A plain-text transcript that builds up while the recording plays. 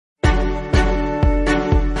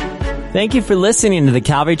Thank you for listening to the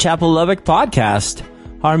Calvary Chapel Lubbock podcast.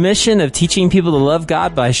 Our mission of teaching people to love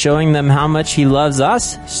God by showing them how much He loves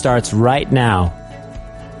us starts right now.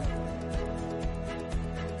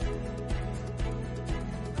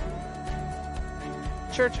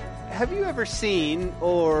 Church, have you ever seen,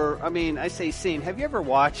 have you ever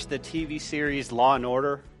watched the TV series Law and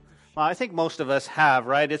Order? Well, I think most of us have,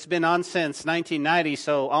 right? It's been on since 1990,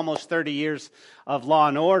 so almost 30 years of Law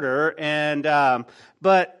and Order. And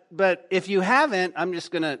but if you haven't, I'm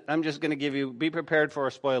just gonna be prepared for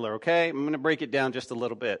a spoiler, okay? I'm gonna break it down just a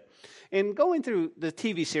little bit. In going through the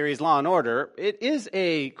TV series Law and Order, it is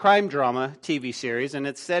a crime drama TV series, and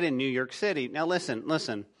it's set in New York City. Now listen.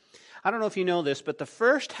 I don't know if you know this, but the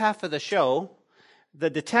first half of the show, the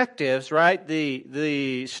detectives, right,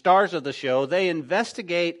 the stars of the show, they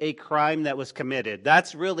investigate a crime that was committed.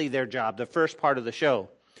 That's really their job, the first part of the show.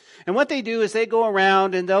 And what they do is they go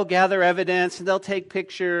around and they'll gather evidence and they'll take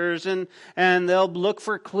pictures and they'll look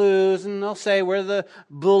for clues and they'll say where the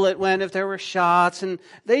bullet went if there were shots. And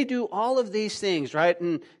they do all of these things, right?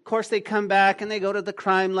 And of course they come back and they go to the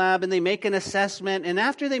crime lab and they make an assessment. And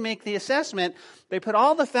after they make the assessment, they put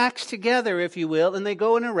all the facts together, if you will, and they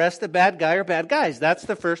go and arrest the bad guy or bad guys. That's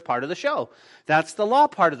the first part of the show. That's the law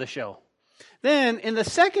part of the show. Then, in the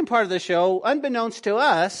second part of the show, unbeknownst to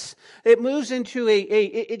us, it moves into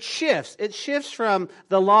it shifts. It shifts from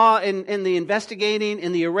the law and the investigating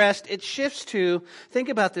and the arrest. It shifts to, think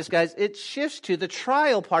about this, guys, it shifts to the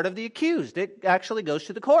trial part of the accused. It actually goes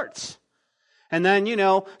to the courts. And then,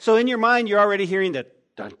 so in your mind, you're already hearing the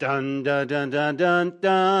dun, dun, dun, dun, dun, dun,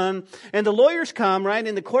 dun. And the lawyers come, right,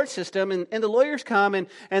 in the court system, and the lawyers come,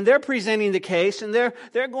 and they're presenting the case, and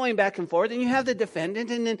they're going back and forth, and you have the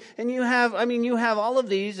defendant, and you have all of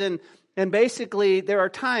these, and basically there are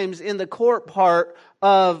times in the court part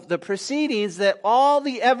of the proceedings that all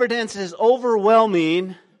the evidence is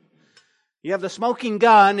overwhelming. You have the smoking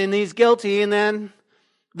gun, and he's guilty, and then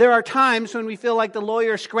there are times when we feel like the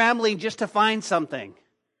lawyer is scrambling just to find something.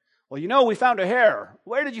 Well, we found a hair.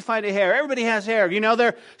 Where did you find a hair? Everybody has hair.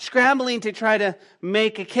 They're scrambling to try to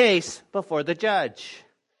make a case before the judge.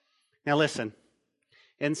 Now listen,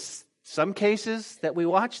 in some cases that we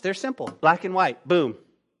watch, they're simple. Black and white. Boom.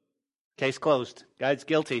 Case closed. Guy's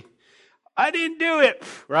guilty. I didn't do it.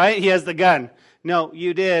 Right? He has the gun. No,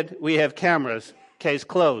 you did. We have cameras. Case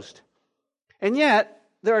closed. And yet,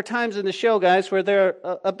 there are times in the show, guys, where they're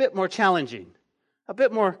a bit more challenging, a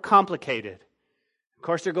bit more complicated. Of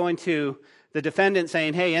course, they're going to the defendant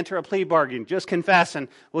saying, hey, enter a plea bargain, just confess, and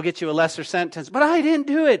we'll get you a lesser sentence. But I didn't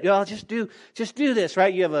do it. Well, just do this,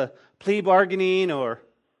 right? You have a plea bargaining, or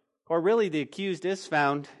really the accused is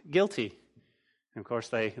found guilty. And of course,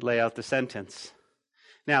 they lay out the sentence.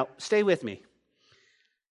 Now, stay with me.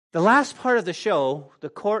 The last part of the show, the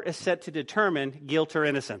court is set to determine guilt or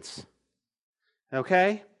innocence.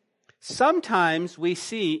 Okay? Sometimes we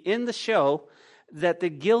see in the show that the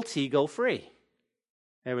guilty go free.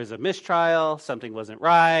 There was a mistrial, something wasn't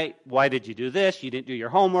right, why did you do this, you didn't do your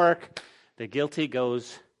homework, the guilty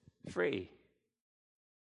goes free.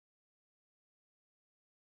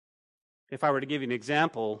 If I were to give you an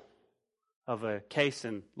example of a case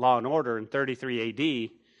in Law and Order in 33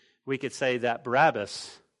 AD, we could say that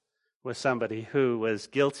Barabbas was somebody who was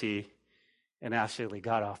guilty and actually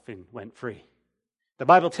got off and went free. The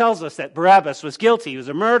Bible tells us that Barabbas was guilty, he was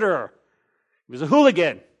a murderer, he was a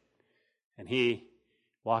hooligan, and he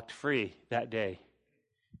walked free that day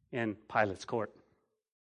in Pilate's court.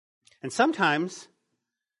 And sometimes,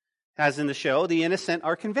 as in the show, the innocent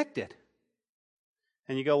are convicted.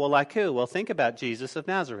 And you go, well, like who? Well, think about Jesus of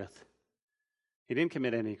Nazareth. He didn't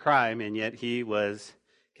commit any crime, and yet he was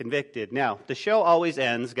convicted. Now, the show always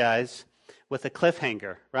ends, guys, with a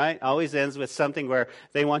cliffhanger, right? Always ends with something where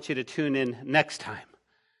they want you to tune in next time.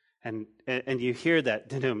 And you hear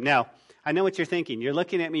that. Now, I know what you're thinking. You're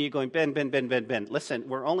looking at me, you're going, Ben. Listen,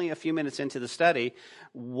 we're only a few minutes into the study.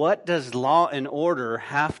 What does Law and Order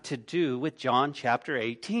have to do with John chapter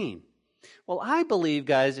 18? Well, I believe,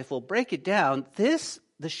 guys, if we'll break it down,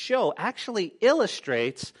 the show actually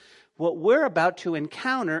illustrates what we're about to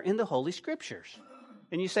encounter in the Holy Scriptures.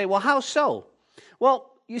 And you say, well, how so?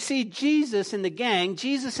 Well, you see, Jesus and the gang,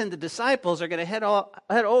 Jesus and the disciples are going to head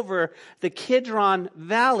over the Kidron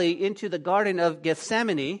Valley into the Garden of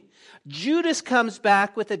Gethsemane. Judas comes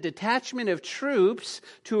back with a detachment of troops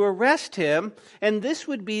to arrest him, and this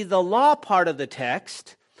would be the law part of the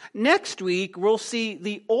text. Next week, we'll see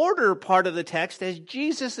the order part of the text as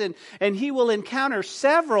Jesus and he will encounter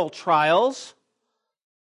several trials,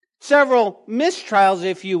 several mistrials,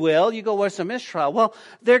 if you will. You go, what's a mistrial? Well,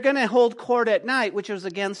 they're going to hold court at night, which was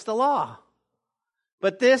against the law.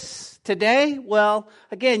 But this today, well,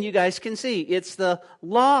 again, you guys can see it's the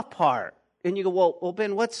law part. And you go, well,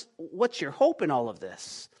 Ben, what's your hope in all of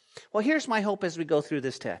this? Well, here's my hope as we go through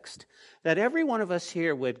this text, that every one of us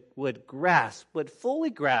here would fully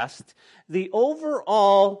grasp the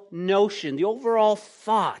overall notion, the overall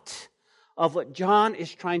thought of what John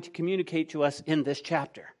is trying to communicate to us in this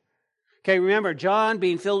chapter. Okay, remember, John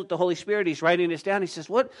being filled with the Holy Spirit, he's writing this down. He says,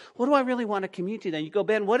 what do I really want to communicate then? You go,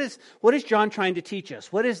 Ben, what is John trying to teach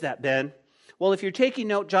us? What is that, Ben? Well, if you're taking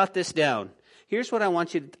note, jot this down. Here's what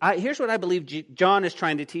here's what I believe John is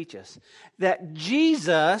trying to teach us. That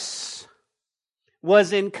Jesus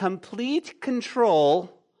was in complete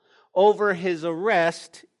control over his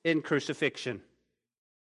arrest and crucifixion.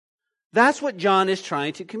 That's what John is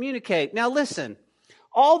trying to communicate. Now listen,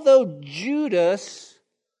 although Judas,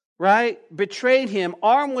 betrayed him,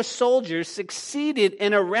 armed with soldiers, succeeded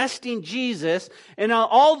in arresting Jesus. And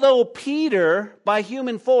although Peter, by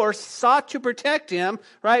human force, sought to protect him,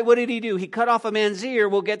 what did he do? He cut off a man's ear.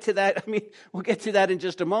 We'll get to that. We'll get to that in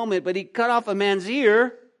just a moment. But he cut off a man's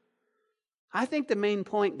ear. I think the main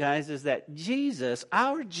point, guys, is that Jesus,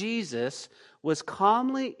 our Jesus, was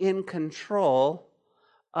calmly in control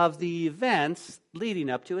of the events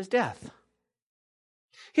leading up to his death.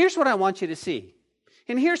 Here's what I want you to see.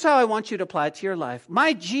 And here's how I want you to apply it to your life.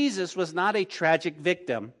 My Jesus was not a tragic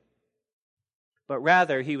victim, but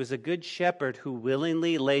rather he was a good shepherd who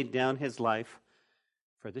willingly laid down his life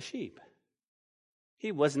for the sheep.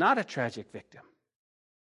 He was not a tragic victim.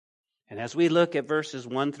 And as we look at verses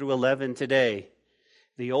 1 through 11 today,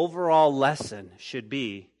 the overall lesson should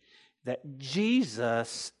be that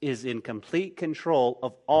Jesus is in complete control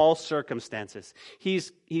of all circumstances.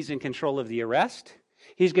 He's in control of the arrest.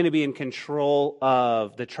 He's going to be in control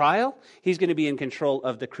of the trial. He's going to be in control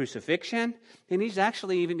of the crucifixion. And he's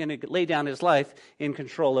actually even going to lay down his life in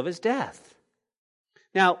control of his death.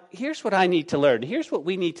 Now, here's what I need to learn. Here's what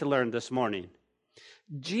we need to learn this morning.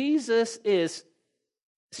 Jesus is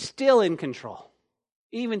still in control,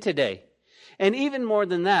 even today. And even more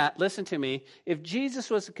than that, listen to me, if Jesus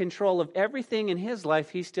was in control of everything in his life,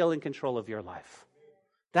 he's still in control of your life.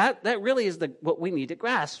 That really is what we need to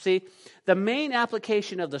grasp. See, the main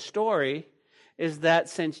application of the story is that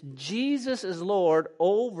since Jesus is Lord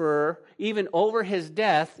even over his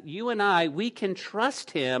death, you and I, we can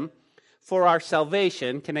trust him for our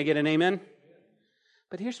salvation. Can I get an amen?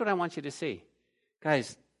 But here's what I want you to see.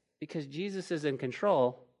 Guys, because Jesus is in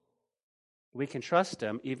control, we can trust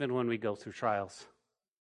him even when we go through trials.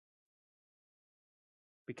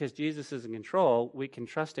 Because Jesus is in control, we can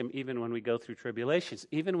trust him even when we go through tribulations,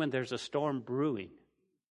 even when there's a storm brewing.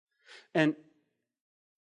 And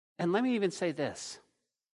let me even say this.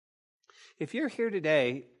 If you're here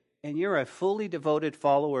today and you're a fully devoted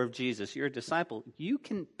follower of Jesus, you're a disciple, you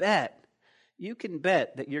can bet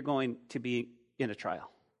that you're going to be in a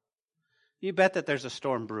trial. You bet that there's a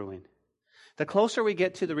storm brewing. The closer we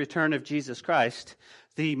get to the return of Jesus Christ,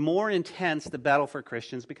 the more intense the battle for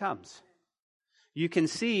Christians becomes. You can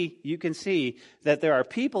see that there are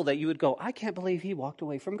people that you would go, I can't believe he walked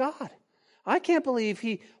away from God. I can't believe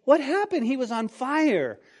what happened? He was on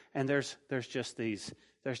fire. And there's just these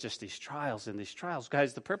trials and these trials.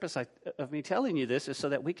 Guys, the purpose of me telling you this is so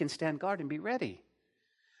that we can stand guard and be ready.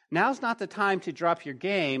 Now's not the time to drop your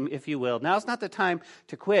game, if you will. Now's not the time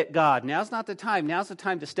to quit God. Now's not the time. Now's the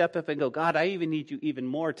time to step up and go, God, I even need you even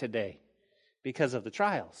more today because of the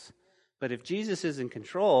trials. But if Jesus is in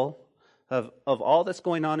control of all that's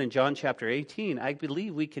going on in John chapter 18, I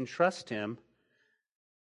believe we can trust him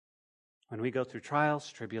when we go through trials,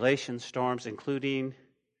 tribulations, storms, including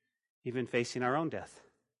even facing our own death.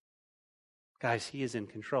 Guys, he is in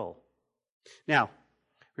control. Now,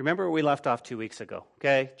 remember where we left off 2 weeks ago,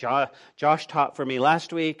 okay? Josh taught for me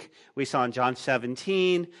last week. We saw in John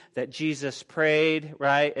 17 that Jesus prayed,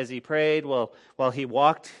 right? As he prayed, while he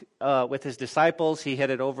walked with his disciples, he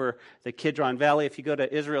headed over the Kidron Valley. If you go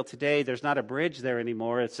to Israel today, there's not a bridge there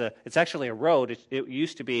anymore. It's actually a road. It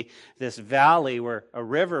used to be this valley where a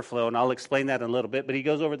river flowed, and I'll explain that in a little bit. But he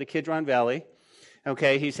goes over the Kidron Valley.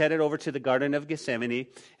 Okay, he's headed over to the Garden of Gethsemane,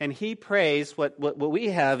 and he prays what we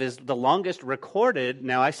have is the longest recorded.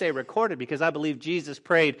 Now, I say recorded because I believe Jesus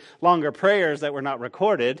prayed longer prayers that were not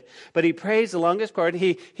recorded, but he prays the longest recorded.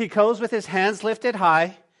 He goes with his hands lifted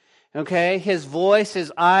high, okay, his voice,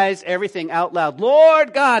 his eyes, everything out loud.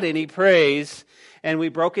 Lord God, and he prays, and we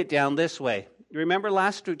broke it down this way. Remember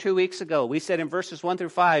last 2 weeks ago, we said in verses 1 through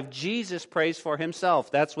 5, Jesus prays for himself.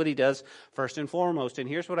 That's what he does first and foremost. And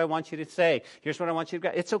here's what I want you to say. Here's what I want you to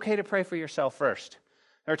get. It's okay to pray for yourself first.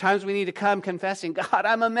 There are times we need to come confessing, God,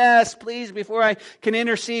 I'm a mess. Please, before I can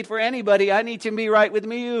intercede for anybody, I need to be right with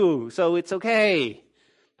you. So it's okay.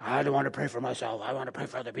 I don't want to pray for myself. I want to pray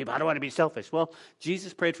for other people. I don't want to be selfish. Well,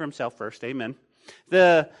 Jesus prayed for himself first. Amen.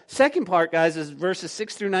 The second part, guys, is verses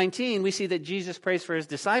 6 through 19. We see that Jesus prays for his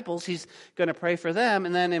disciples. He's going to pray for them.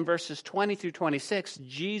 And then in verses 20 through 26,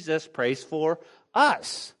 Jesus prays for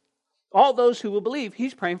us. All those who will believe,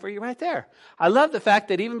 he's praying for you right there. I love the fact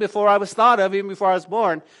that even before I was thought of, even before I was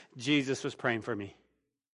born, Jesus was praying for me.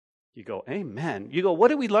 You go, amen. You go, what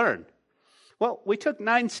did we learn? Well, we took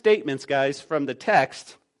 9 statements, guys, from the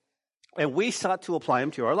text, and we sought to apply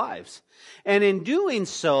them to our lives. And in doing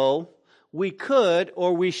so, we could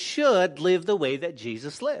or we should live the way that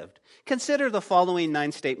Jesus lived. Consider the following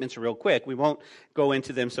 9 statements real quick. We won't go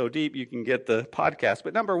into them so deep. You can get the podcast.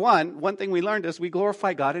 But number one thing we learned is we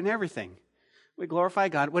glorify God in everything. We glorify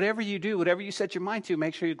God. Whatever you do, whatever you set your mind to,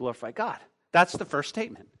 make sure you glorify God. That's the first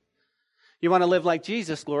statement. You want to live like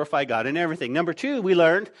Jesus, glorify God in everything. Number 2, we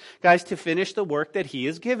learned, guys, to finish the work that he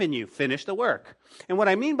has given you. Finish the work. And what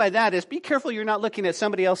I mean by that is be careful you're not looking at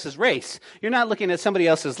somebody else's race. You're not looking at somebody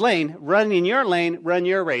else's lane. Run in your lane, run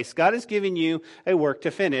your race. God has given you a work to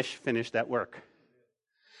finish. Finish that work.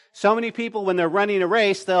 So many people, when they're running a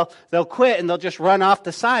race, they'll quit and they'll just run off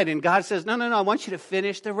the side. And God says, no, I want you to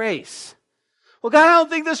finish the race. Well, God, I don't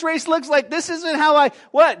think this race looks like this isn't how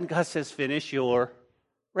what? And God says, finish your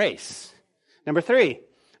race. Number 3,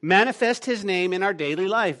 manifest his name in our daily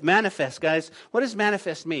life. Manifest, guys. What does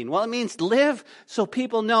manifest mean? Well, it means live so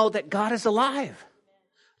people know that God is alive.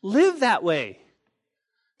 Live that way.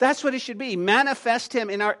 That's what it should be. Manifest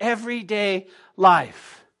him in our everyday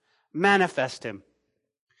life. Manifest him.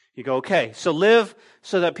 You go, okay, so live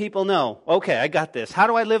so that people know. Okay, I got this. How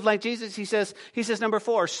do I live like Jesus? He says, number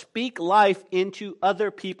 4, speak life into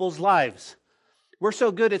other people's lives. We're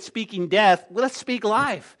so good at speaking death. Well, let's speak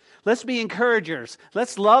life. Let's be encouragers.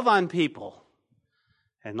 Let's love on people.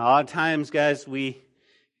 And a lot of times, guys, the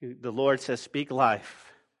Lord says, speak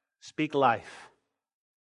life. Speak life.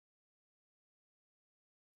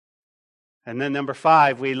 And then number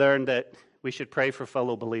 5, we learned that we should pray for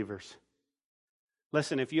fellow believers.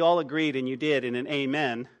 Listen, if you all agreed and you did in an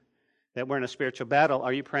amen that we're in a spiritual battle,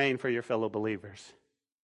 are you praying for your fellow believers?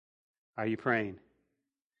 Are you praying?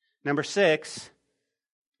 Number 6,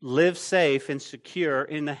 live safe and secure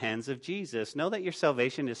in the hands of Jesus. Know that your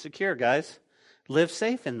salvation is secure, guys. Live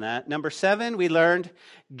safe in that. Number 7, we learned,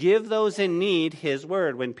 give those in need his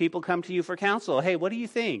word. When people come to you for counsel, hey, what do you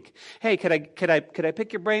think? Hey, could I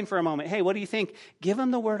pick your brain for a moment? Hey, what do you think? Give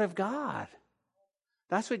them the word of God.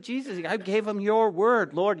 That's what Jesus, I gave them your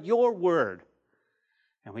word, Lord, your word.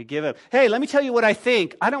 And we give him, hey, let me tell you what I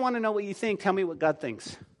think. I don't want to know what you think. Tell me what God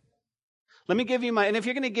thinks. Let me give you and if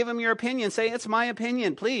you're going to give him your opinion, say, it's my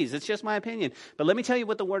opinion, please. It's just my opinion. But let me tell you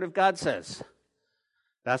what the Word of God says.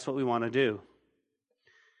 That's what we want to do.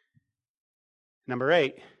 Number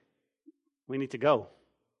 8, we need to go.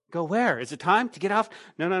 Go where? Is it time to get off?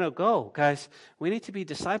 No, go. Guys, we need to be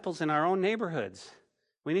disciples in our own neighborhoods.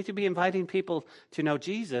 We need to be inviting people to know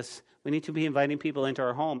Jesus. We need to be inviting people into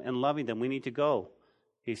our home and loving them. We need to go,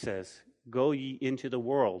 he says. Go ye into the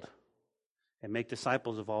world and make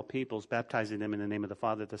disciples of all peoples, baptizing them in the name of the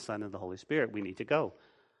Father, the Son, and the Holy Spirit. We need to go.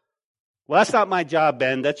 Well, that's not my job,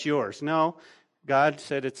 Ben. That's yours. No, God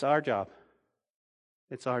said it's our job.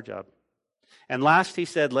 It's our job. And last, he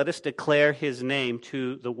said, let us declare his name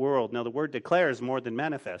to the world. Now, the word declare is more than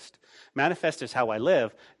manifest. Manifest is how I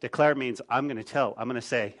live. Declare means I'm going to tell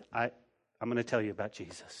you about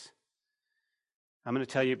Jesus. I'm going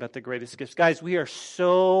to tell you about the greatest gifts. Guys, we are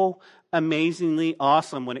so amazingly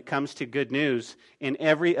awesome when it comes to good news in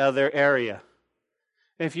every other area.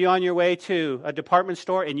 If you're on your way to a department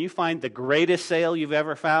store and you find the greatest sale you've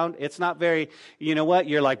ever found, it's not very, you know what,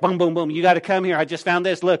 you're like, boom, boom, boom, you got to come here. I just found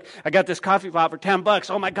this. Look, I got this coffee pot for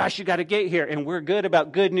 $10. Oh my gosh, you got to get here. And we're good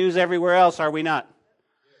about good news everywhere else, are we not?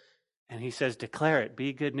 And he says, declare it.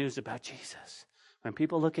 Be good news about Jesus. When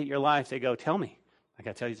people look at your life, they go, tell me. I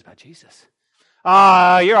got to tell you about Jesus.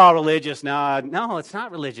 You're all religious. No, it's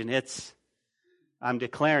not religion. I'm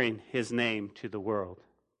declaring his name to the world.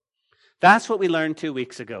 That's what we learned 2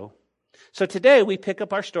 weeks ago. So today we pick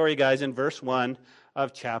up our story, guys, in verse 1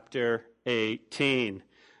 of chapter 18.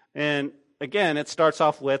 And again, it starts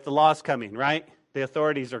off with the law's coming, right? The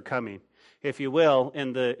authorities are coming. If you will,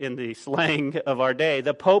 in the slang of our day,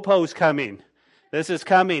 the popo's coming. This is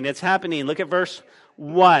coming. It's happening. Look at verse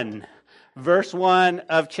 1. Verse 1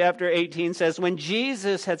 of chapter 18 says, when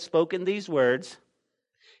Jesus had spoken these words,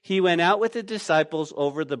 he went out with the disciples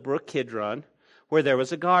over the brook Kidron, where there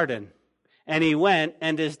was a garden. And he went,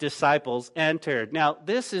 and his disciples entered. Now,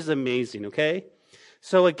 this is amazing, okay?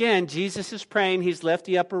 So again, Jesus is praying. He's left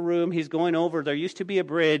the upper room. He's going over. There used to be a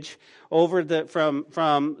bridge over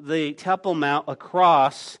from the Temple Mount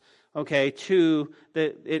across, to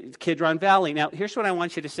the Kidron Valley. Now, here's what I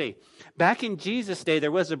want you to see. Back in Jesus' day,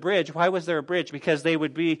 there was a bridge. Why was there a bridge? Because there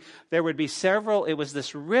would be several. It was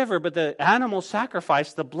this river, but the animal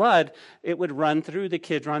sacrifice, the blood, it would run through the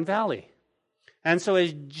Kidron Valley. And so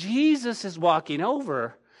as Jesus is walking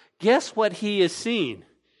over, guess what he is seeing?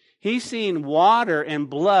 He's seeing water and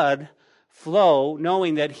blood flow,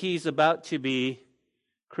 knowing that he's about to be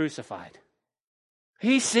crucified.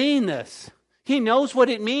 He's seeing this. He knows what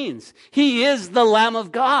it means. He is the Lamb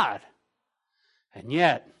of God. And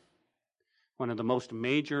yet, one of the most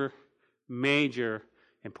major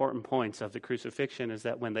important points of the crucifixion is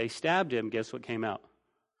that when they stabbed him, guess what came out?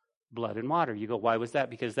 Blood and water. You go, why was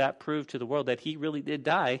that? Because that proved to the world that he really did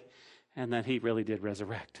die and that he really did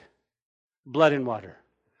resurrect. Blood and water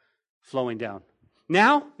flowing down.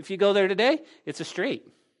 Now, if you go there today, it's a street.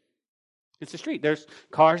 It's a street. There's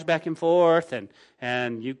cars back and forth,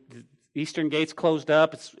 and Eastern Gate's closed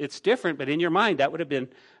up. It's different, but in your mind, that would have been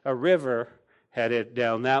a river headed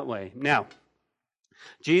down that way. Now,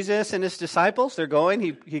 Jesus and his disciples, they're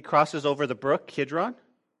going. He crosses over the brook, Kidron.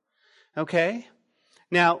 Okay?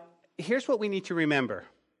 Now, here's what we need to remember.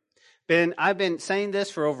 I've been saying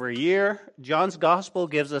this for over a year. John's gospel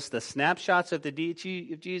gives us the snapshots of the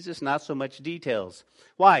deity of Jesus, not so much details.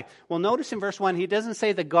 Why? Well, notice in verse 1, he doesn't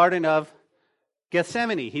say the Garden of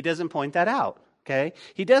Gethsemane. He doesn't point that out. Okay?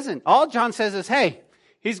 He doesn't. All John says is, hey,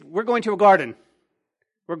 we're going to a garden.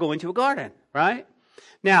 We're going to a garden, right?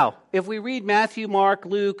 Now, if we read Matthew, Mark,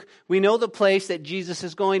 Luke, we know the place that Jesus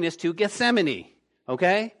is going is to Gethsemane.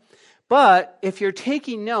 Okay? But if you're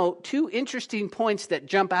taking note, two interesting points that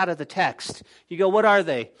jump out of the text. You go, what are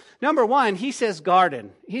they? Number one, he says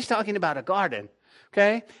garden. He's talking about a garden.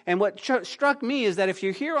 Okay? And what struck me is that if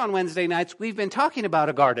you're here on Wednesday nights, we've been talking about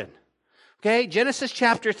a garden. Okay? Genesis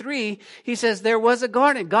chapter 3, he says there was a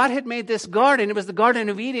garden. God had made this garden. It was the Garden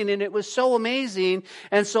of Eden, and it was so amazing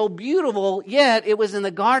and so beautiful, yet it was in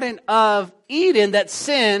the Garden of Eden that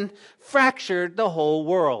sin fractured the whole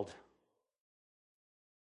world.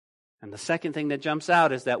 And the second thing that jumps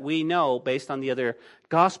out is that we know, based on the other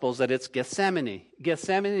Gospels, that it's Gethsemane.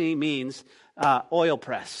 Gethsemane means oil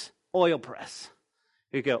press. Oil press.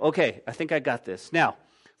 You go, okay, I think I got this. Now,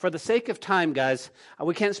 for the sake of time, guys,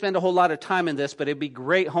 we can't spend a whole lot of time in this, but it'd be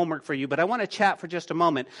great homework for you. But I want to chat for just a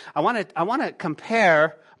moment. I want to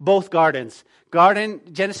compare both gardens. Garden,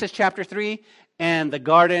 Genesis chapter 3, and the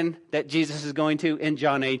garden that Jesus is going to in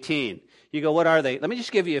John 18. You go, what are they? Let me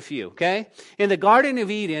just give you a few, okay? In the Garden of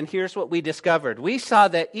Eden, here's what we discovered. We saw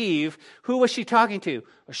that Eve, who was she talking to?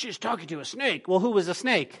 Well, she was talking to a snake. Well, who was a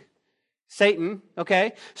snake? Satan,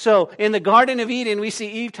 okay? So in the Garden of Eden, we see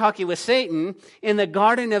Eve talking with Satan. In the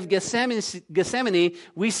Garden of Gethsemane,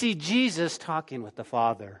 we see Jesus talking with the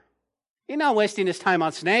Father. He's not wasting his time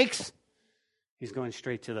on snakes. He's going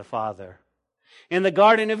straight to the Father. In the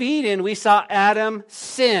Garden of Eden, we saw Adam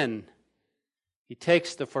sin. He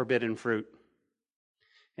takes the forbidden fruit.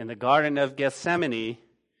 In the Garden of Gethsemane,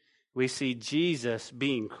 we see Jesus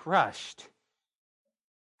being crushed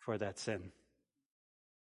for that sin.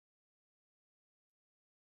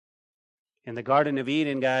 In the Garden of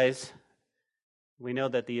Eden, guys, we know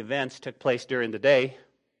that the events took place during the day.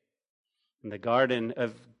 In the Garden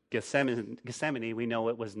of Gethsemane, we know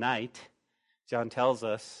it was night. John tells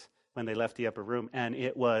us when they left the upper room, and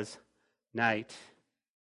it was night.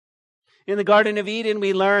 In the Garden of Eden,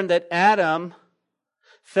 we learn that Adam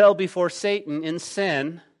fell before Satan in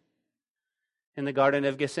sin. In the Garden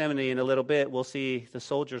of Gethsemane, in a little bit, we'll see the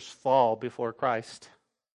soldiers fall before Christ.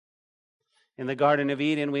 In the Garden of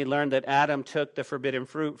Eden, we learn that Adam took the forbidden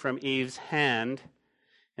fruit from Eve's hand.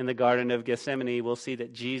 In the Garden of Gethsemane, we'll see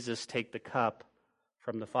that Jesus take the cup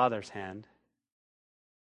from the Father's hand.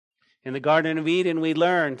 In the Garden of Eden, we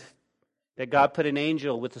learned that God put an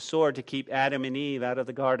angel with a sword to keep Adam and Eve out of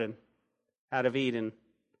the garden, out of Eden.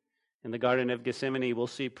 In the Garden of Gethsemane, we'll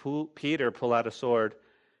see Peter pull out a sword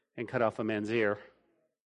and cut off a man's ear.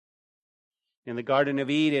 In the Garden of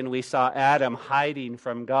Eden, we saw Adam hiding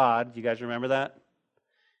from God. You guys remember that?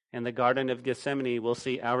 In the Garden of Gethsemane, we'll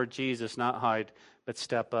see our Jesus not hide, but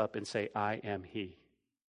step up and say, I am He.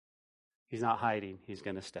 He's not hiding. He's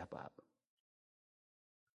going to step up.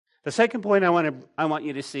 The second point I want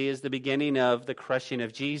you to see is the beginning of the crushing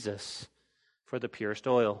of Jesus for the purest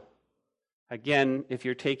oil. Again, if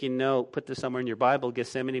you're taking note, put this somewhere in your Bible.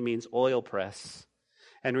 Gethsemane means oil press.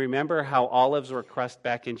 And remember how olives were crushed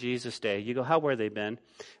back in Jesus' day. You go, how were they, Ben?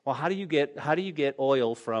 Well, how do you get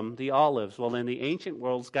oil from the olives? Well, in the ancient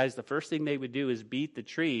worlds, guys, the first thing they would do is beat the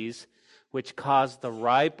trees which caused the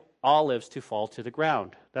ripe olives to fall to the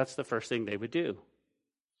ground. That's the first thing they would do.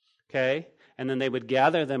 Okay? And then they would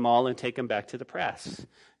gather them all and take them back to the press.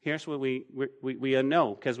 Here's what we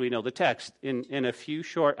know, because we know the text. In a few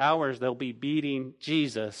short hours, they'll be beating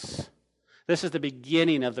Jesus. This is the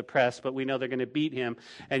beginning of the press, but we know they're going to beat him.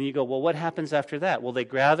 And you go, well, what happens after that? Well, they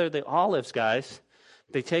gather the olives, guys.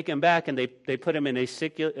 They take them back and they put them in a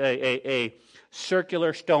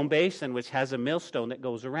circular stone basin, which has a millstone that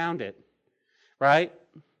goes around it. Right?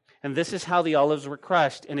 And this is how the olives were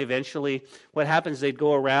crushed. And eventually, what happens, they'd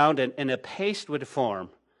go around and a paste would form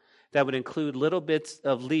that would include little bits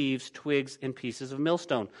of leaves, twigs, and pieces of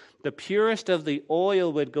millstone. The purest of the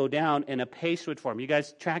oil would go down and a paste would form. You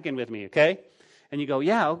guys tracking with me, okay? And you go,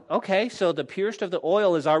 yeah, okay, so the purest of the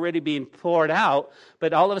oil is already being poured out,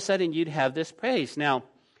 but all of a sudden you'd have this paste. Now,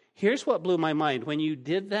 here's what blew my mind. When you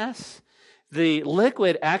did this, the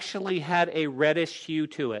liquid actually had a reddish hue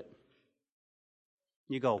to it.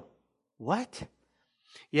 You go, what?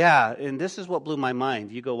 Yeah, and this is what blew my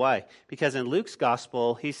mind. You go, why? Because in Luke's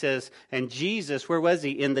gospel, he says, and Jesus, where was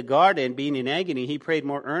he? In the garden, being in agony, he prayed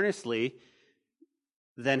more earnestly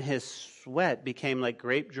than his sweat became like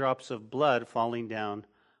great drops of blood falling down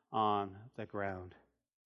on the ground.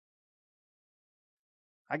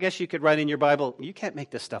 I guess you could write in your Bible, you can't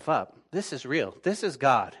make this stuff up. This is real. This is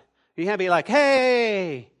God. You can't be like,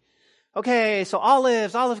 hey, okay, so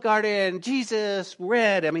olives, Olive Garden, Jesus,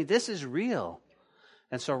 red. I mean, this is real.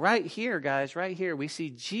 And so right here, guys, right here, we see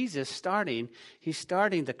Jesus starting. He's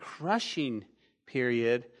starting the crushing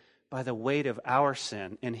period by the weight of our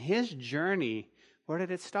sin. And his journey, where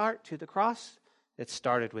did it start? To the cross? It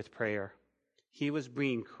started with prayer. He was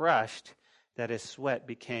being crushed that his sweat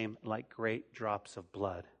became like great drops of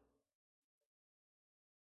blood.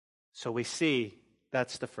 So we see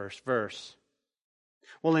that's the first verse.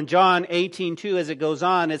 Well, in John 18:2, as it goes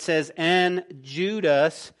on, it says, and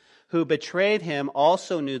Judas, who betrayed him,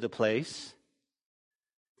 also knew the place,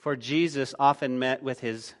 for Jesus often met with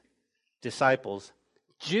his disciples.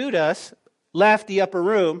 Judas left the upper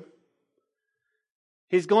room.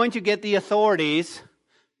 He's going to get the authorities.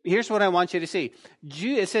 Here's what I want you to see.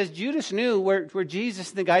 It says Judas knew where Jesus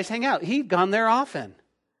and the guys hang out. He'd gone there often.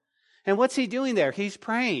 And what's he doing there? He's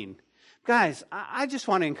praying. Guys, I just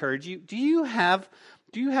want to encourage you. Do you have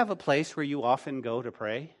a place where you often go to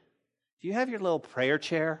pray? Do you have your little prayer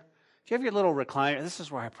chair? Do you have your little recliner? This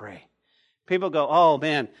is where I pray. People go, oh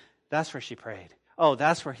man, that's where she prayed. Oh,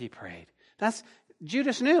 that's where he prayed.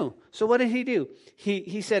 Judas knew. So what did he do?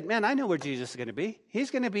 He said, man, I know where Jesus is going to be.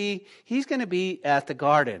 He's going to be at the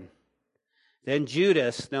garden. Then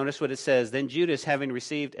Judas, notice what it says, then Judas, having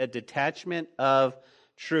received a detachment of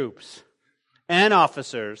troops and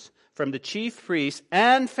officers from the chief priests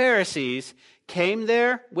and Pharisees, came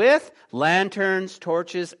there with lanterns,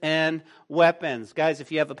 torches, and weapons. Guys, if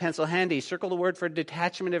you have a pencil handy, circle the word for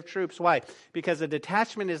detachment of troops. Why? Because a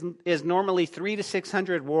detachment is normally 300 to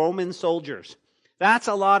 600 Roman soldiers. That's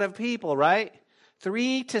a lot of people, right?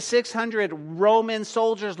 300 to 600 Roman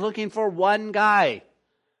soldiers looking for one guy.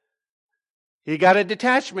 He got a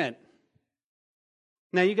detachment.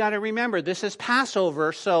 Now you got to remember, this is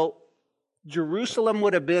Passover, so Jerusalem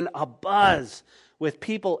would have been abuzz with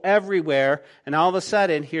people everywhere, and all of a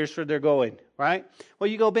sudden, here's where they're going, right? Well,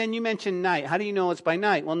 you go, Ben, you mentioned night. How do you know it's by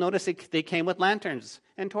night? Well, notice they came with lanterns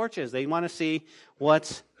and torches. They want to see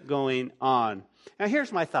what's going on. Now,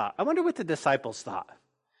 here's my thought. I wonder what the disciples thought,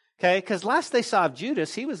 okay? Because last they saw of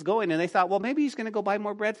Judas, he was going, and they thought, well, maybe he's going to go buy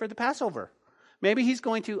more bread for the Passover. Maybe he's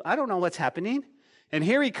going to, I don't know what's happening. And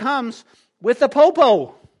here he comes with the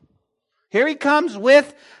popo. Here he comes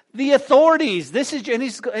with the authorities.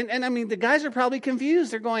 And I mean, the guys are probably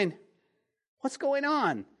confused. They're going, what's going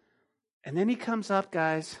on? And then he comes up,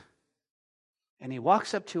 guys, and he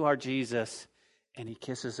walks up to our Jesus, and he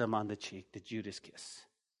kisses him on the cheek, the Judas kiss,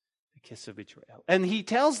 the kiss of betrayal. And he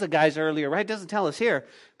tells the guys earlier, right? Doesn't tell us here,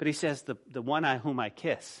 but he says, the one whom I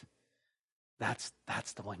kiss, that's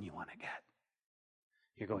the one you want to get.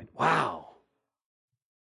 You're going, wow.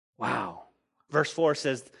 Wow. Verse 4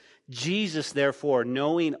 says, Jesus, therefore,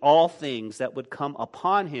 knowing all things that would come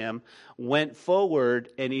upon him, went forward,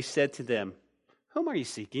 and he said to them, whom are you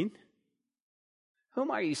seeking?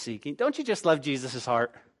 Whom are you seeking? Don't you just love Jesus'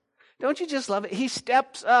 heart? Don't you just love it? He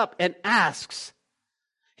steps up and asks.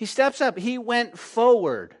 He steps up. He went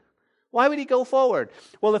forward. Why would he go forward?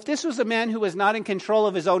 Well, if this was a man who was not in control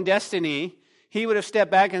of his own destiny, he would have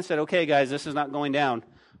stepped back and said, okay, guys, this is not going down.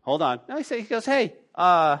 Hold on. No, he goes, hey,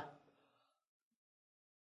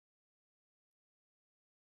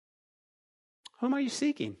 whom are you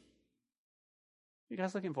seeking? What are you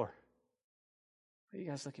guys looking for? What are you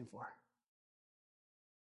guys looking for?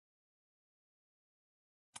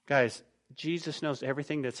 Guys, Jesus knows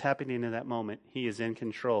everything that's happening in that moment. He is in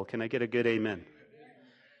control. Can I get a good amen?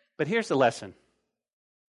 But here's the lesson.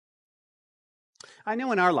 I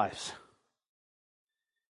know in our lives,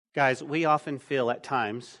 guys, we often feel at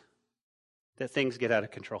times that things get out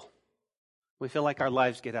of control. We feel like our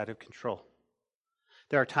lives get out of control.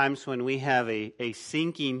 There are times when we have a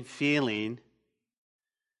sinking feeling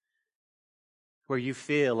where you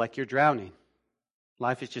feel like you're drowning.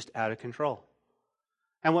 Life is just out of control.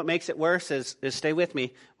 And what makes it worse is stay with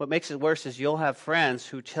me, what makes it worse is you'll have friends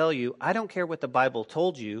who tell you, I don't care what the Bible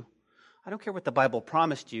told you. I don't care what the Bible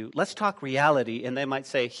promised you. Let's talk reality. And they might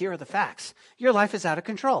say, here are the facts. Your life is out of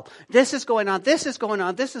control. This is going on. This is going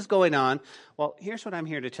on. This is going on. Well, here's what I'm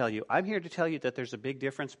here to tell you. I'm here to tell you that there's a big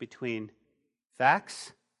difference between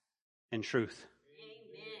facts and truth.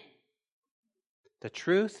 Amen. The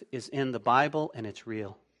truth is in the Bible and it's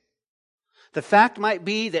real. The fact might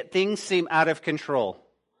be that things seem out of control.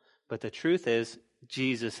 But the truth is,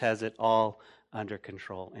 Jesus has it all under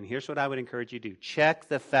control. And here's what I would encourage you to do. Check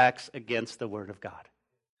the facts against the Word of God.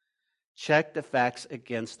 Check the facts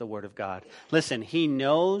against the Word of God. Listen, He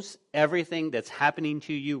knows everything that's happening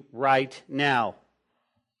to you right now.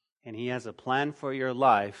 And He has a plan for your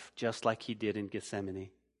life just like He did in Gethsemane.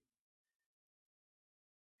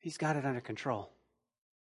 He's got it under control.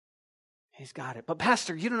 He's got it. But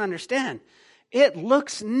Pastor, you don't understand. It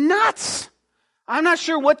looks nuts. I'm not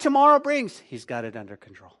sure what tomorrow brings. He's got it under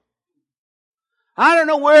control. I don't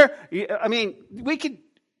know where, we could,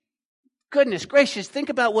 goodness gracious, think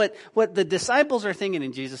about what the disciples are thinking.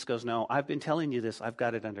 And Jesus goes, no, I've been telling you this. I've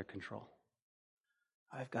got it under control.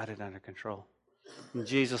 I've got it under control. And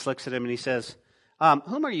Jesus looks at him and He says,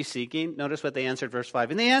 whom are you seeking? Notice what they answered, verse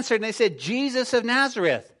 5. And they answered and they said, Jesus of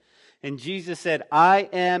Nazareth. And Jesus said, I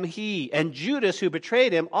am He. And Judas, who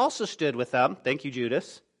betrayed Him, also stood with them. Thank you,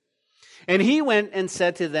 Judas. And He went and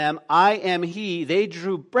said to them, I am He. They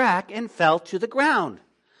drew back and fell to the ground.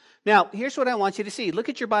 Now, here's what I want you to see. Look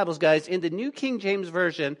at your Bibles, guys. In the New King James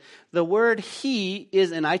Version, the word He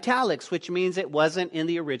is in italics, which means it wasn't in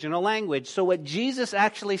the original language. So what Jesus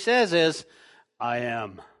actually says is, I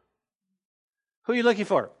am. Who are you looking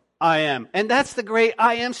for? I am. And that's the great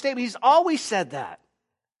I am statement. He's always said that.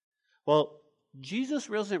 Well, Jesus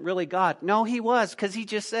wasn't really God. No, He was, because He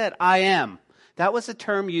just said, I am. That was a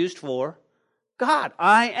term used for God.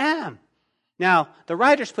 I am. Now, the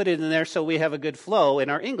writers put it in there so we have a good flow in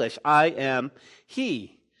our English. I am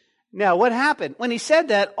He. Now, what happened? When He said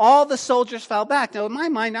that, all the soldiers fell back. Now, in my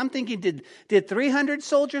mind, I'm thinking, did 300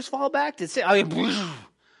 soldiers fall back?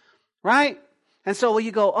 Right? And so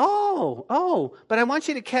you go, oh. But I want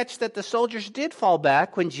you to catch that the soldiers did fall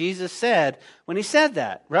back when Jesus said, when He said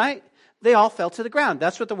that, right? They all fell to the ground.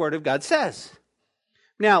 That's what the Word of God says.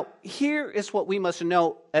 Now, here is what we must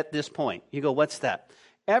know at this point. You go, what's that?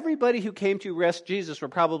 Everybody who came to arrest Jesus were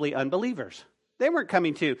probably unbelievers. They were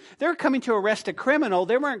coming to arrest a criminal.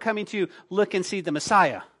 They weren't coming to look and see the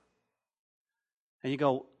Messiah. And you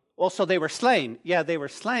go, well, so they were slain. Yeah, they were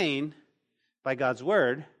slain by God's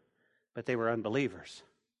word, but they were unbelievers.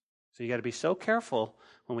 So you got to be so careful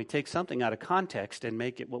when we take something out of context and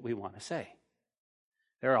make it what we want to say.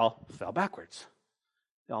 They all fell backwards.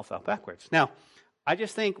 They all fell backwards. Now, I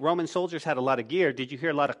just think Roman soldiers had a lot of gear. Did you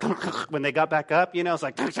hear a lot of when they got back up? It's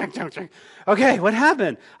like, okay, what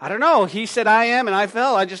happened? I don't know. He said, I am, and I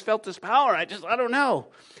fell. I just felt this power. I don't know.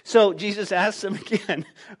 So Jesus asked them again,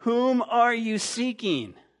 whom are you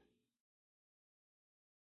seeking?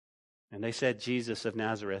 And they said, Jesus of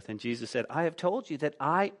Nazareth. And Jesus said, I have told you that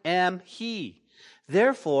I am He.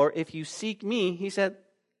 Therefore, if you seek me, He said,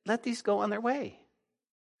 let these go on their way.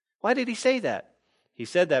 Why did He say that? He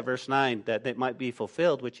said that, verse 9, that it might be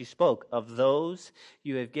fulfilled, which He spoke. Of those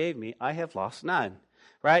you have gave me, I have lost none.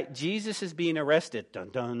 Right? Jesus is being arrested. Dun,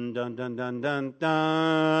 dun, dun, dun, dun, dun,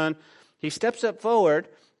 dun. He steps up forward,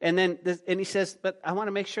 and He says, but I want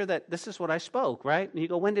to make sure that this is what I spoke, right? And you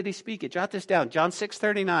go, when did He speak it? Jot this down. John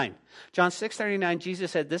 6:39. John 6:39, Jesus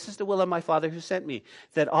said, this is the will of my Father who sent me,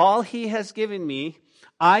 that all He has given me,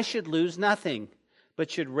 I should lose nothing, but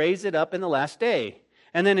should raise it up in the last day.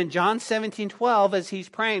 And then in John 17:12, as He's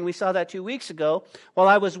praying, we saw that 2 weeks ago, while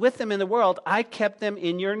I was with them in the world, I kept them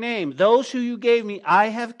in your name. Those who you gave me, I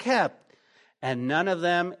have kept, and none of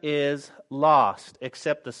them is lost,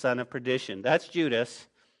 except the son of perdition. That's Judas,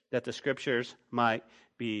 that the scriptures might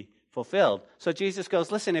be fulfilled. So Jesus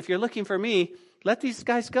goes, listen, if you're looking for me, let these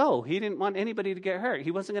guys go. He didn't want anybody to get hurt.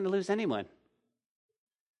 He wasn't going to lose anyone.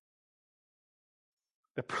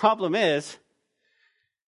 The problem is,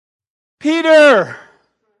 Peter!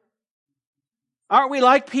 Aren't we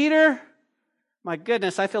like Peter? My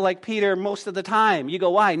goodness, I feel like Peter most of the time. You go,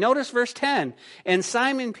 why? Notice verse 10. And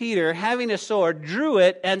Simon Peter, having a sword, drew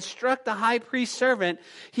it and struck the high priest's servant.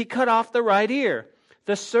 He cut off the right ear.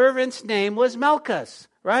 The servant's name was Malchus,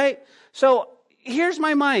 right? So here's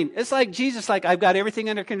my mind. It's like Jesus, like, I've got everything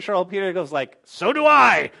under control. Peter goes like, so do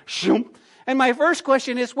I. And my first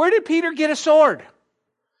question is, where did Peter get a sword?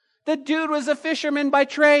 The dude was a fisherman by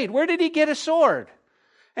trade. Where did he get a sword?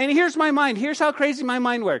 And here's my mind. Here's how crazy my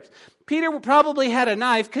mind works. Peter probably had a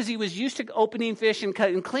knife because he was used to opening fish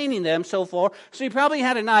and cleaning them, so forth. So he probably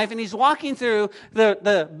had a knife, and he's walking through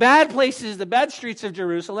the bad places, the bad streets of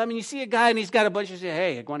Jerusalem, and you see a guy, and he's got a bunch of,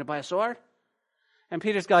 hey, you going to buy a sword? And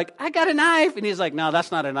Peter's like, I got a knife. And he's like, no,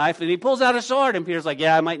 that's not a knife. And he pulls out a sword, and Peter's like,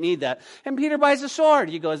 yeah, I might need that. And Peter buys a sword.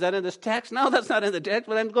 You go, is that in this text? No, that's not in the text.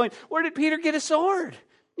 But I'm going, where did Peter get a sword?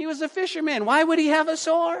 He was a fisherman. Why would he have a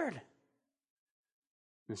sword?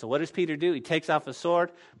 And so what does Peter do? He takes off a sword.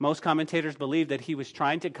 Most commentators believe that he was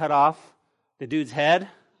trying to cut off the dude's head.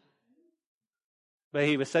 But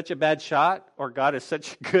he was such a bad shot, or God is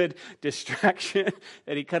such a good distraction,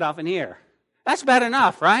 that he cut off an ear. That's bad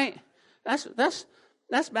enough, right? That's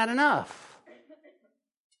bad enough.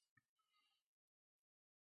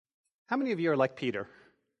 How many of you are like Peter?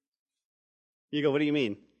 You go, what do you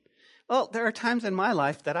mean? Well, there are times in my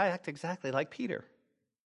life that I act exactly like Peter.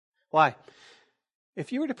 Why?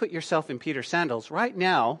 If you were to put yourself in Peter's sandals, right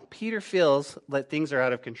now, Peter feels that things are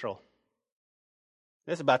out of control.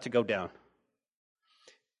 It's about to go down.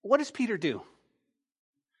 What does Peter do?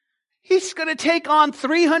 He's going to take on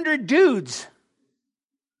 300 dudes.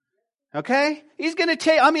 Okay? He's going to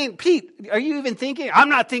take, Pete, are you even thinking? I'm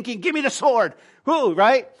not thinking, give me the sword. Who,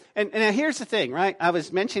 right? And here's the thing, right? I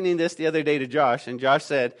was mentioning this the other day to Josh, and Josh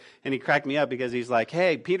said, and he cracked me up because he's like,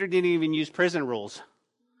 hey, Peter didn't even use prison rules.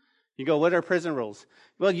 You go, what are prison rules?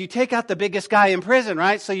 Well, you take out the biggest guy in prison,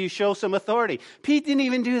 right? So you show some authority. Pete didn't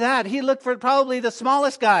even do that. He looked for probably the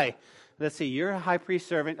smallest guy. Let's see, you're a high priest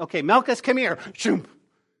servant. Okay, Malchus, come here. Shoom.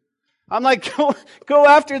 I'm like, go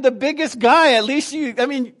after the biggest guy. At least you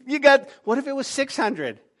got, what if it was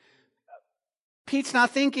 600? Pete's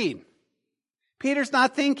not thinking. Peter's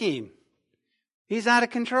not thinking. He's out of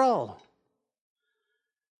control.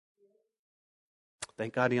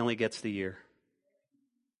 Thank God he only gets the ear.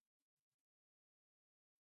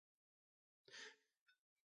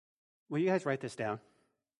 Will you guys write this down?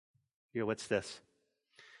 You go, what's this?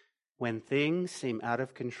 When things seem out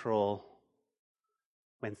of control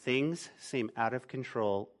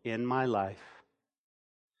in my life,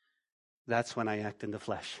 that's when I act in the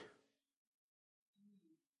flesh.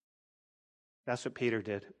 That's what Peter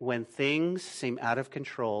did. When things seem out of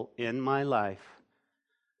control in my life,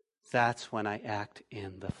 that's when I act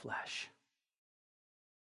in the flesh.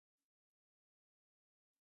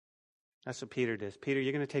 That's what Peter does. Peter,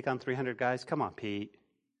 you're going to take on 300 guys? Come on, Pete.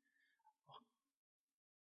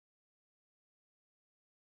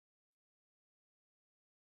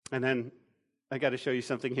 And then I got to show you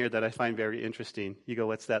something here that I find very interesting. You go,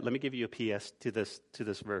 what's that? Let me give you a PS to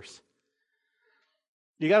this verse.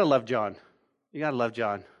 You got to love John. You got to love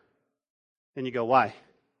John. And you go, why?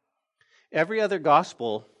 Every other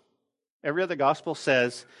gospel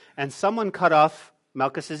says, and someone cut off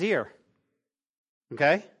Malchus's ear.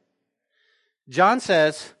 Okay? John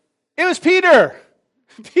says, it was Peter.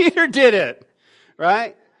 Peter did it.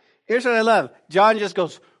 Right? Here's what I love. John just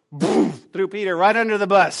goes, boom, threw Peter right under the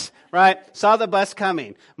bus, right? Saw the bus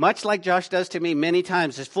coming. Much like Josh does to me many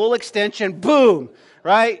times. His full extension, boom,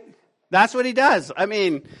 right? That's what he does. I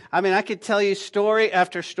mean, I could tell you story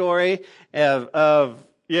after story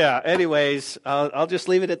anyways, I'll just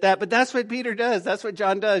leave it at that. But that's what Peter does. That's what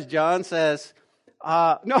John does. John says,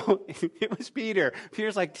 no, it was Peter.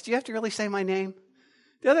 Peter's like, did you have to really say my name?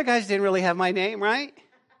 The other guys didn't really have my name, right?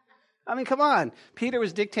 I mean, come on. Peter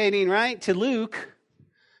was dictating, right, to Luke,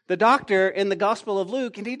 the doctor in the Gospel of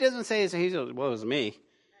Luke, and he doesn't say, well, it was me.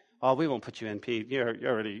 Oh, we won't put you in, Pete. You're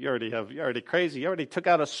already crazy. You already took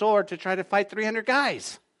out a sword to try to fight 300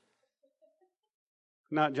 guys.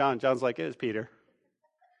 Not John. John's like, it is Peter.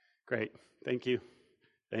 Great. Thank you.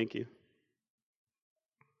 Thank you.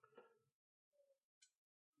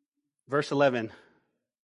 Verse 11.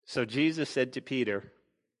 So Jesus said to Peter,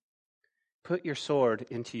 put your sword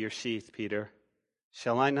into your sheath, Peter.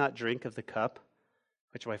 Shall I not drink of the cup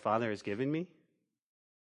which my Father has given me?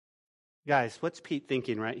 Guys, what's Pete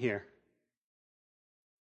thinking right here?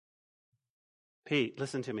 Pete,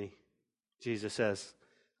 listen to me. Jesus says,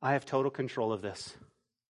 I have total control of this.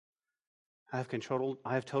 I have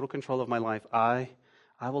total control of my life. I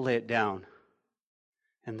will lay it down.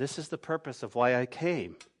 And this is the purpose of why I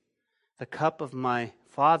came. The cup of my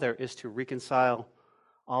Father is to reconcile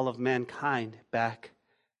all of mankind back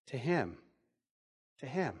to him. To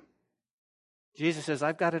him. Jesus says,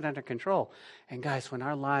 I've got it under control. And guys, when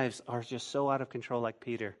our lives are just so out of control like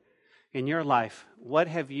Peter, in your life, what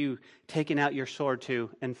have you taken out your sword to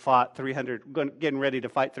and fought 300, getting ready to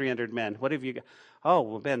fight 300 men? What have you got? Oh,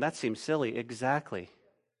 well, Ben, that seems silly. Exactly.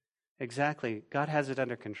 God has it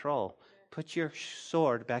under control. Put your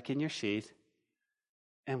sword back in your sheath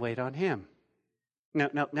and wait on him.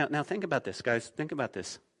 Now think about this, guys. Think about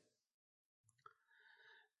this.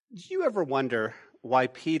 Do you ever wonder why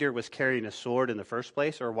Peter was carrying a sword in the first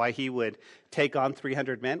place, or why he would take on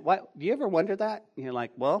 300 men? Why, do you ever wonder that? You're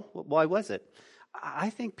like, well, why was it?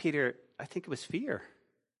 I think it was fear.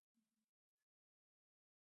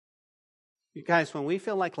 You guys, when we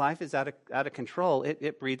feel like life is out of control,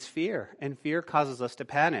 it breeds fear, and fear causes us to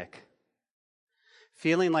panic.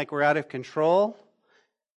 Feeling like we're out of control,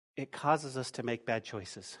 it causes us to make bad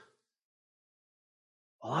choices.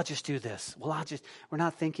 Well, I'll just do this. We're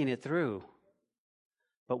not thinking it through.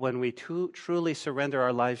 But when we truly surrender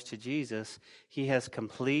our lives to Jesus, he has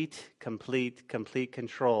complete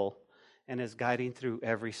control and is guiding through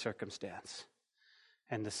every circumstance.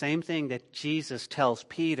 And the same thing that Jesus tells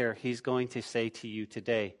Peter, he's going to say to you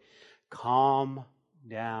today. Calm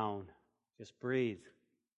down. Just breathe.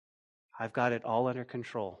 I've got it all under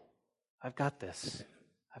control. I've got this.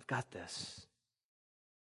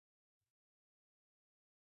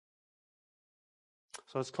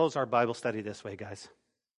 So let's close our Bible study this way, guys.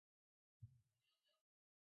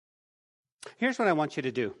 Here's what I want you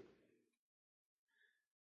to do.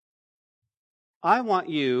 I want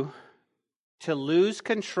you to lose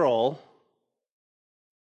control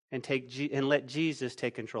and let Jesus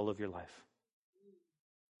take control of your life.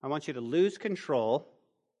 I want you to lose control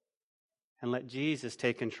and let Jesus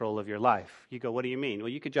take control of your life. You go, what do you mean? Well,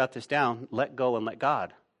 you could jot this down, let go and let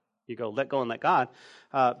God. You go, let go and let God.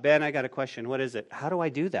 Ben, I got a question. What is it? How do I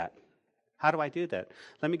do that?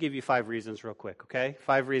 Let me give you 5 reasons real quick, okay?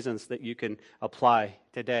 5 reasons that you can apply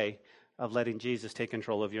today of letting Jesus take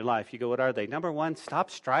control of your life. You go, what are they? Number 1, stop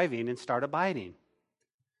striving and start abiding.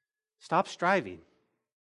 Stop striving.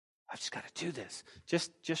 I've just got to do this.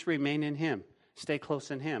 Just remain in him. Stay close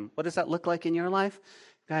in him. What does that look like in your life?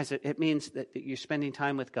 Guys, it means that you're spending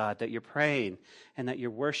time with God, that you're praying, and that you're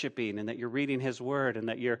worshiping, and that you're reading his word, and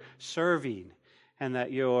that you're serving, and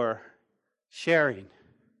that you're sharing.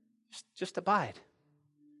 Just abide.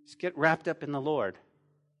 Just get wrapped up in the Lord.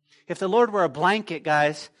 If the Lord were a blanket,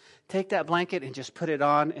 guys, take that blanket and just put it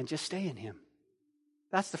on and just stay in him.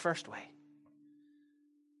 That's the first way.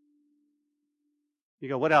 You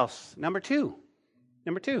go, what else? Number two.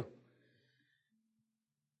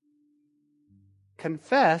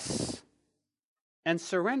 Confess and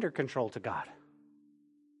surrender control to God.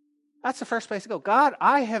 That's the first place to go. God,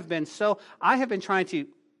 I have been trying to.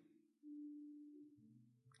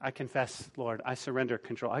 I confess, Lord, I surrender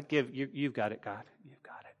control. I give you, you've got it, God. You've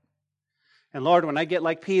got it. And Lord, when I get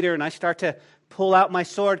like Peter and I start to pull out my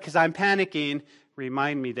sword because I'm panicking,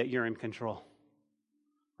 remind me that you're in control.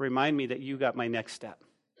 Remind me that you got my next step.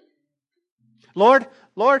 Lord,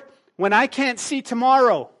 when I can't see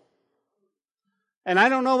tomorrow and I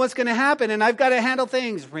don't know what's going to happen and I've got to handle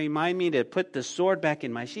things, remind me to put the sword back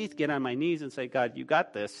in my sheath, get on my knees and say, God, you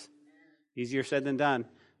got this. Easier said than done,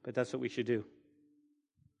 but that's what we should do.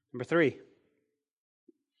 Number 3,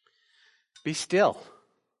 be still.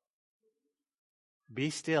 Be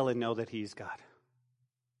still and know that he's God.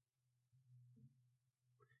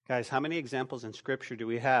 Guys, how many examples in Scripture do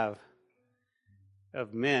we have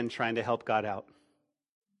of men trying to help God out?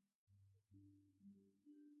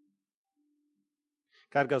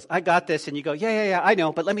 God goes, I got this, and you go, yeah, I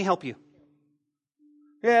know, but let me help you.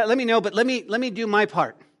 Yeah, let me know, but let me do my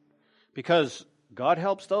part. Because God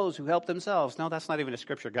helps those who help themselves. No, that's not even a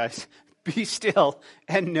scripture, guys. Be still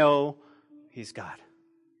and know he's God.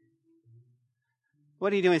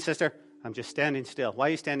 What are you doing, sister? I'm just standing still. Why are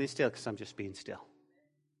you standing still? Because I'm just being still.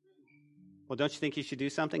 Well, don't you think you should do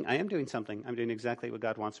something? I am doing something. I'm doing exactly what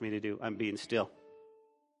God wants me to do. I'm being still.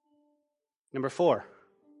 Number 4,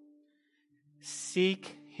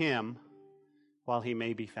 seek him while he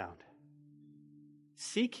may be found.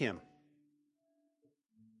 Seek him.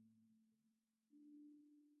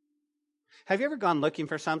 Have you ever gone looking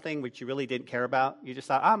for something which you really didn't care about? You just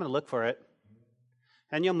thought, I'm going to look for it.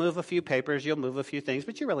 And you'll move a few papers, you'll move a few things,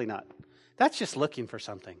 but you're really not. That's just looking for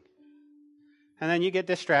something. And then you get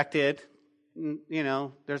distracted. You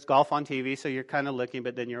know, there's golf on TV, so you're kind of looking,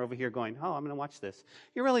 but then you're over here going, oh, I'm going to watch this.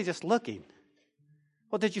 You're really just looking.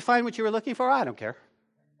 Well, did you find what you were looking for? I don't care.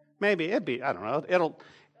 Maybe it'd be, I don't know.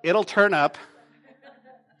 It'll turn up.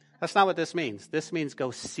 That's not what this means. This means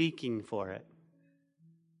go seeking for it.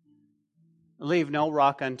 Leave no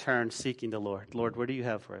rock unturned seeking the Lord. Lord, what do you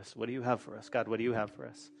have for us? What do you have for us? God, what do you have for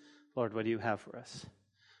us? Lord, what do you have for us?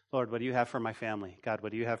 Lord, what do you have for my family? God,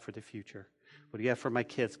 what do you have for the future? What do you have for my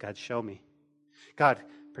kids? God, show me. God,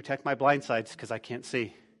 protect my blind sides because I can't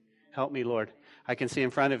see. Help me, Lord. I can see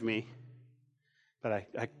in front of me, but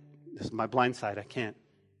this is my blind side. I can't.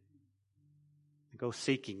 Go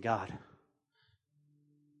seeking God.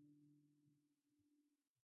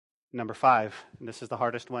 Number 5, and this is the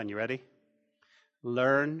hardest one. You ready?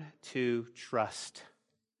 Learn to trust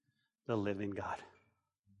the living God.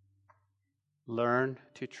 Learn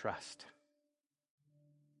to trust.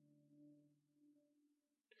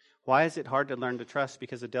 Why is it hard to learn to trust?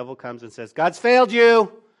 Because the devil comes and says, God's failed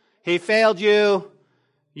you. He failed you.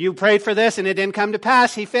 You prayed for this and it didn't come to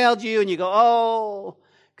pass. He failed you. And you go, oh,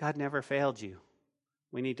 God never failed you.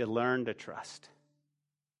 We need to learn to trust.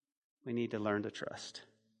 We need to learn to trust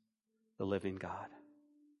the living God.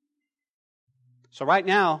 So right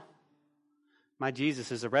now, my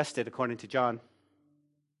Jesus is arrested according to John.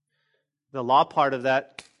 The law part of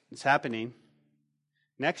that is happening.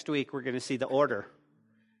 Next week, we're going to see the order.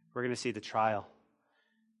 We're going to see the trial.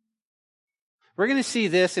 We're going to see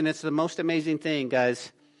this, and it's the most amazing thing,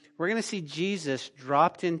 guys. We're going to see Jesus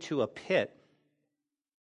dropped into a pit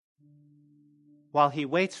while he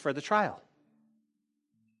waits for the trial.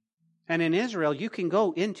 And in Israel, you can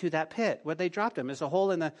go into that pit where they dropped him. There's a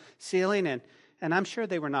hole in the ceiling, and I'm sure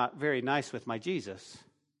they were not very nice with my Jesus.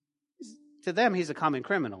 To them, he's a common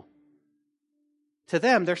criminal. To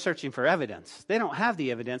them, they're searching for evidence. They don't have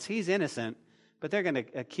the evidence. He's innocent, but they're going to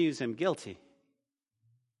accuse him guilty.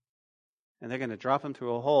 And they're going to drop him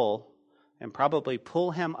through a hole and probably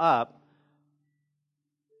pull him up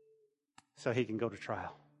so he can go to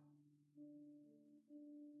trial.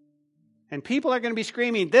 And people are going to be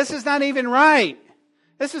screaming, this is not even right.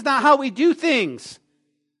 This is not how we do things.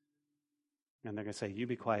 And they're going to say, you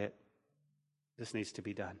be quiet. This needs to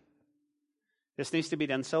be done. This needs to be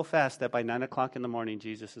done so fast that by 9 o'clock in the morning,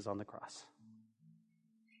 Jesus is on the cross.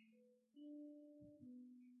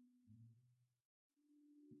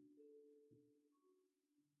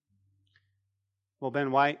 Well,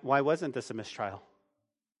 Ben, why wasn't this a mistrial?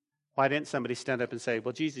 Why didn't somebody stand up and say,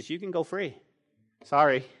 well, Jesus, you can go free.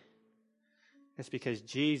 Sorry. It's because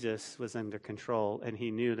Jesus was under control and he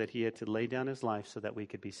knew that he had to lay down his life so that we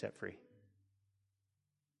could be set free.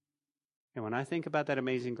 And when I think about that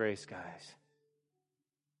amazing grace, guys,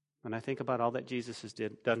 when I think about all that Jesus has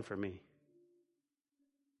done for me,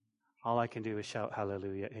 all I can do is shout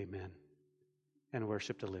hallelujah, amen, and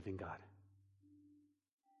worship the living God.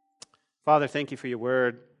 Father, thank you for your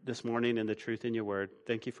word this morning and the truth in your word.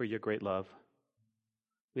 Thank you for your great love.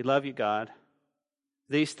 We love you, God.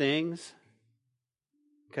 These things,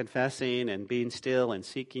 confessing and being still and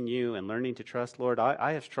seeking you and learning to trust, Lord,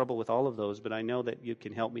 I have trouble with all of those, but I know that you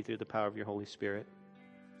can help me through the power of your Holy Spirit.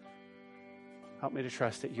 Help me to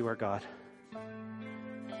trust that you are God.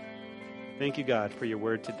 Thank you, God, for your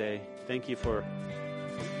word today. Thank you for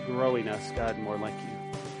growing us, God, more like you.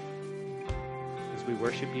 As we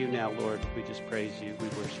worship you now, Lord, we just praise you. We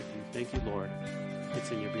worship you. Thank you, Lord.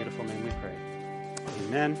 It's in your beautiful name we pray.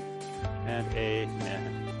 Amen and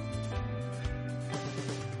amen.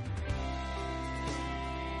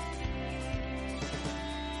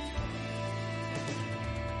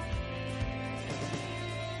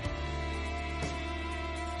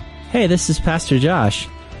 Hey, this is Pastor Josh.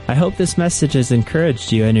 I hope this message has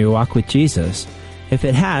encouraged you in your walk with Jesus. If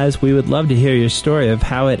it has, we would love to hear your story of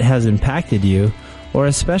how it has impacted you, or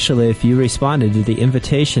especially if you responded to the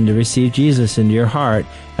invitation to receive Jesus into your heart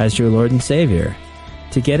as your Lord and Savior.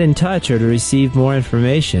 To get in touch or to receive more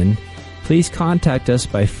information, please contact us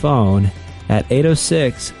by phone at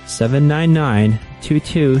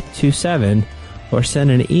 806-799-2227 or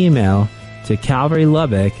send an email to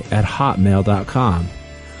calvarylubbock@hotmail.com.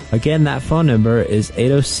 Again, that phone number is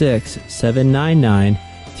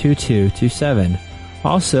 806-799-2227.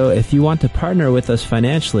 Also, if you want to partner with us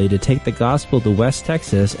financially to take the gospel to West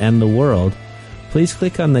Texas and the world, please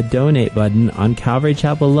click on the donate button on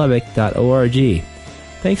calvarychapellubbock.org.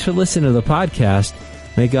 Thanks for listening to the podcast.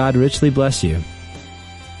 May God richly bless you.